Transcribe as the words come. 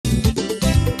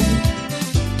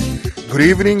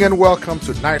evening and welcome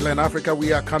to Nightline Africa.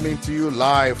 We are coming to you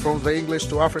live from the English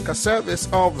to Africa service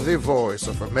of the Voice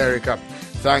of America.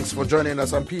 Thanks for joining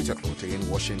us. I'm Peter Clote in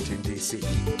Washington, D.C.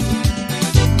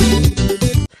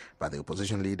 But the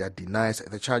opposition leader denies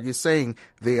the charges, saying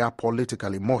they are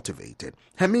politically motivated.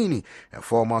 Herminie, a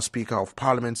former Speaker of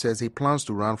Parliament, says he plans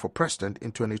to run for president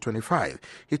in 2025.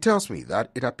 He tells me that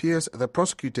it appears the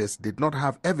prosecutors did not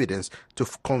have evidence to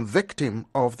convict him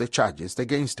of the charges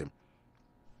against him.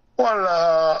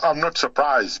 Well, I'm not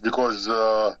surprised because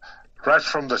right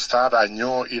from the start I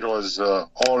knew it was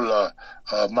all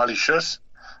malicious.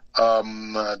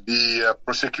 The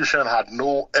prosecution had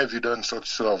no evidence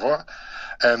whatsoever,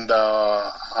 and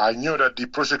I knew that the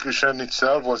prosecution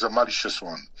itself was a malicious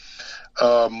one,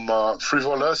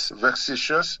 frivolous,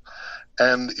 vexatious,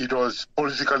 and it was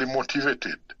politically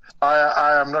motivated.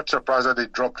 I am not surprised that they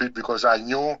dropped it because I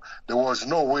knew there was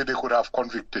no way they could have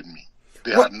convicted me.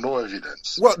 They had no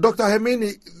evidence. Well, Dr.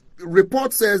 Herminie,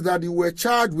 report says that you were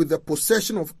charged with the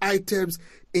possession of items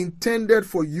intended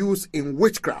for use in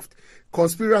witchcraft,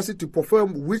 conspiracy to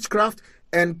perform witchcraft,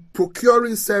 and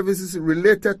procuring services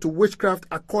related to witchcraft,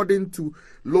 according to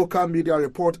local media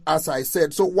report, as I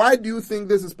said. So why do you think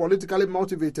this is politically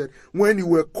motivated when you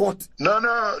were caught? No.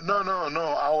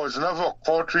 I was never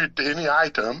caught with any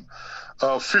item.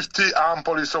 50 armed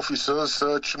police officers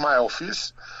searched my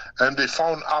office, and they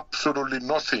found absolutely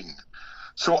nothing.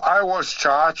 So I was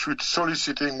charged with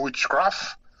soliciting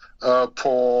witchcraft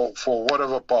for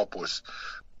whatever purpose.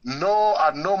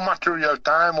 At no material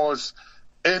time was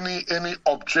any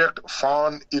object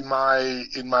found in my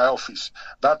office.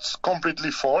 That's completely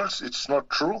false. It's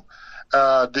not true.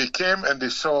 They came and they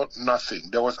saw nothing.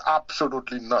 There was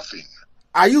absolutely nothing.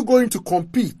 Are you going to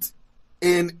compete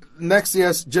in next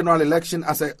year's general election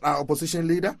as an opposition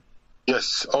leader?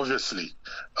 Yes, obviously.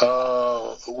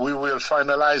 We will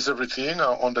finalize everything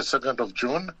on the 2nd of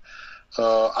June.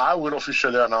 I will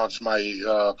officially announce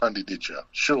my candidature.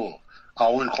 Sure, I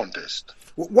will contest.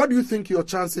 What do you think your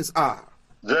chances are?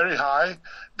 Very high,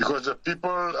 because the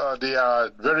people, they are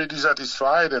very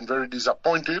dissatisfied and very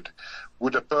disappointed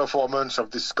with the performance of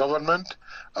this government.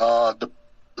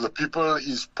 The people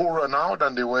is poorer now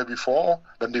than they were before,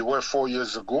 than they were 4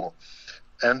 years ago.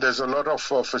 And there's a lot of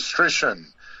frustration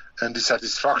and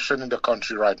dissatisfaction in the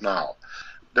country right now.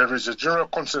 There is a general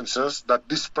consensus that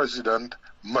this president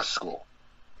must go.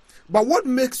 But what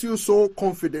makes you so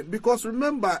confident? Because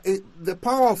remember, the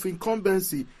power of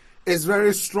incumbency is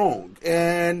very strong,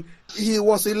 and he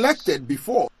was elected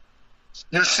before.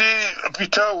 You see,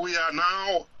 Peter, we are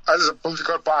now, as a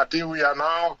political party, we are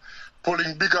now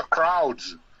pulling bigger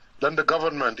crowds than the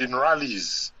government in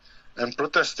rallies and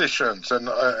protestations, and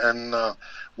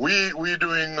we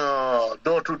doing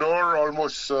door to door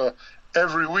almost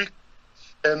every week,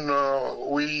 and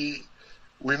we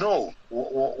know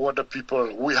what the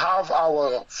people. We have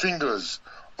our fingers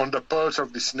on the pulse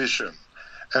of this nation,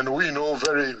 and we know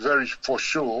very, very for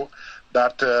sure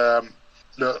that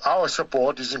our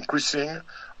support is increasing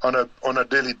on a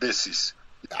daily basis.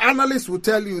 Analysts will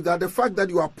tell you that the fact that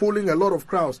you are pulling a lot of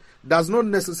crowds does not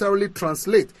necessarily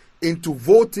translate into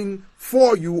voting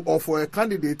for you or for a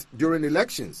candidate during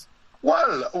elections.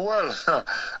 Well, I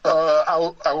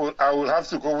will have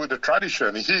to go with the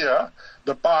tradition. Here,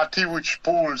 the party which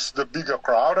pulls the bigger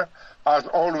crowd has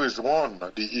always won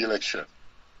the election.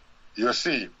 You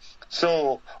see.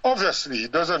 So obviously,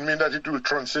 it doesn't mean that it will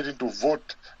translate into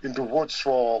votes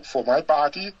for my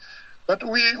party, but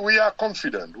we are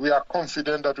confident. We are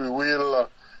confident that we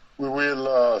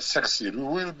will succeed.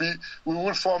 We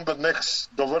will form the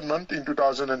next government in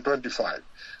 2025.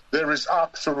 There is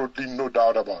absolutely no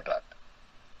doubt about that.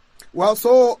 Well,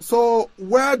 so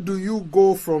where do you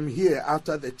go from here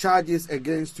after the charges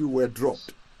against you were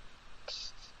dropped?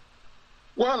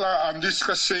 Well, I'm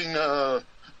discussing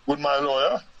with my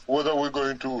lawyer whether we're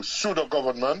going to sue the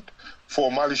government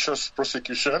for malicious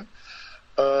prosecution.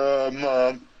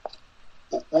 I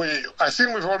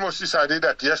think we've almost decided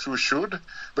that yes, we should,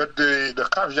 but the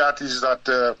caveat is that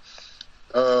the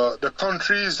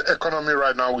country's economy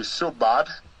right now is so bad.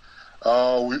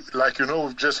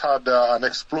 We've just had an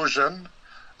explosion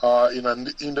in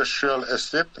an industrial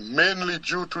estate, mainly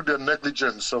due to the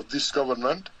negligence of this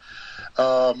government,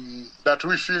 that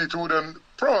we feel it wouldn't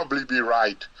probably be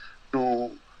right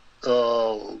to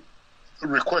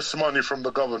request money from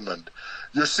the government.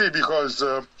 You see, because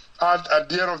at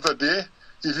the end of the day,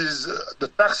 it is the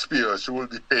taxpayers who will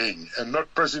be paying, and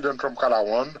not President from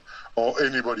Kalawan or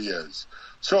anybody else.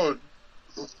 So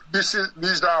these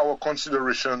are our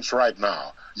considerations right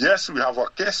now. Yes, we have a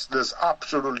case. There's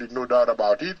absolutely no doubt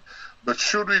about it. But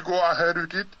should we go ahead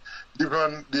with it?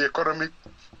 given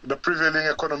the prevailing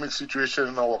economic situation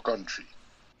in our country.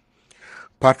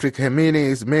 Patrick Herminie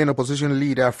is main opposition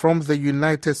leader from the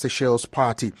United Seychelles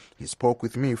Party. He spoke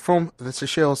with me from the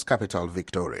Seychelles capital,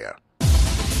 Victoria.